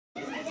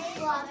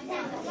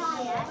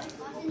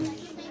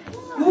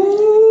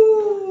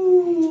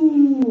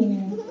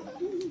Ooh.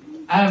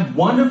 I have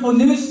wonderful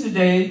news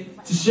today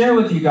to share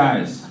with you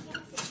guys.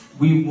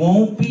 We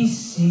won't be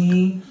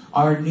seeing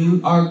our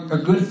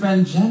good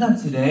friend Jenna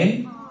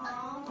today.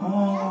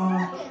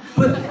 Oh,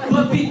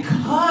 but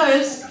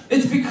because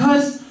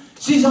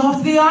she's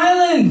off the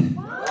island in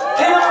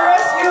our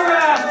rescue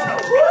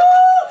raft. Woo!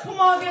 Come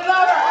on, get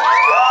louder.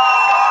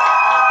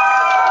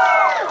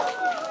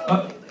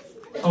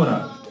 Hold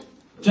on.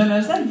 Jenna,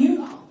 is that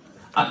you?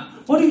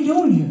 What are you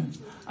doing here?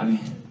 I mean,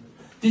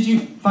 did you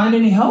find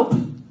any help?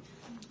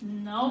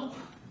 Nope.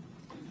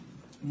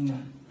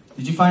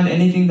 Did you find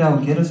anything that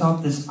will get us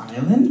off this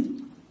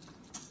island?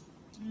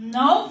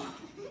 Nope.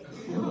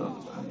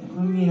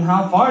 I mean,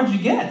 how far did you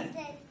get?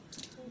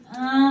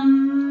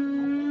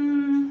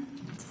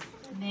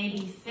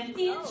 Maybe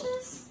 50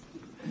 inches?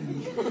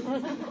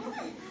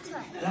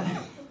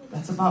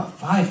 That's about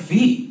 5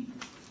 feet.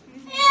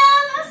 Yeah,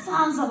 that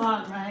sounds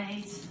about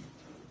right.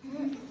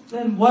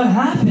 Then what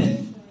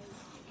happened?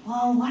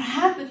 Well, what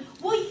happened?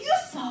 Well, you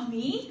saw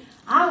me.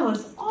 I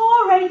was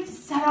all ready to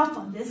set off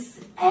on this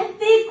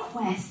epic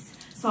quest.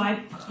 So I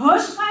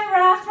pushed my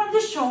raft from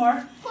the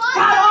shore,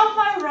 got off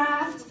my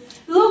raft,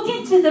 looked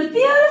into the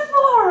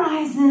beautiful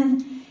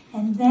horizon,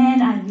 and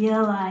then I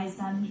realized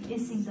I'm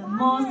missing the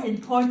most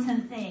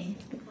important thing.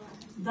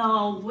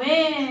 The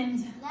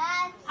wind.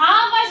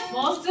 How am I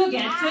supposed to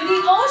get to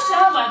the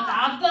ocean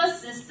without the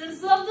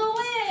assistance of the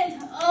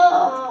wind?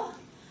 Ugh.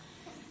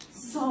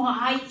 So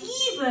I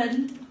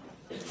even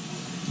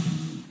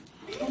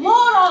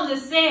float on the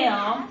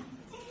sail.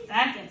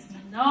 That gets me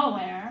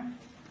nowhere.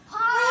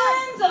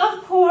 And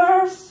of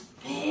course,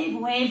 big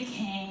wave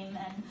came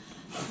and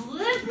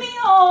flipped me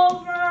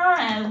over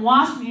and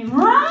washed me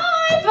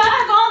right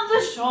back on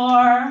the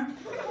shore.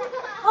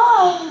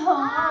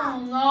 Oh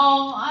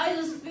no, I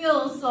just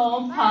feel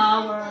so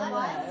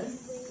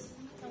powerless.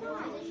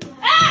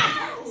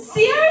 Ah!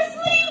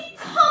 Seriously?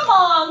 Come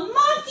on,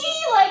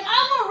 monkey! Like,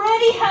 I'm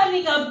already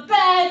having a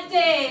bad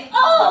day.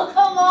 Oh,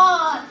 come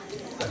on!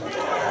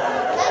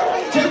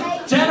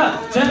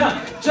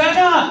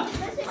 Jenna!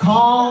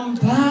 Calm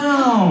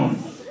down.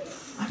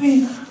 I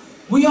mean,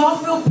 we all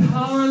feel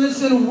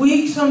powerless and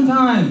weak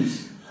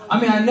sometimes. I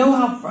mean, I know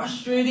how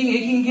frustrating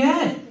it can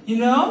get, you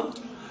know?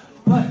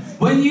 But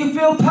when you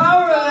feel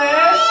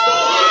powerless,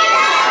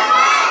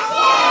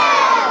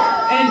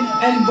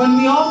 and when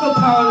we all feel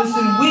powerless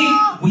and weak,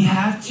 we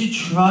have to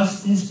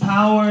trust His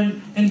power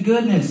and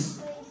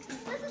goodness.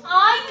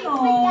 I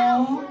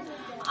know.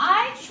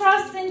 I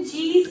trust in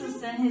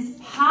Jesus and His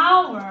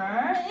power.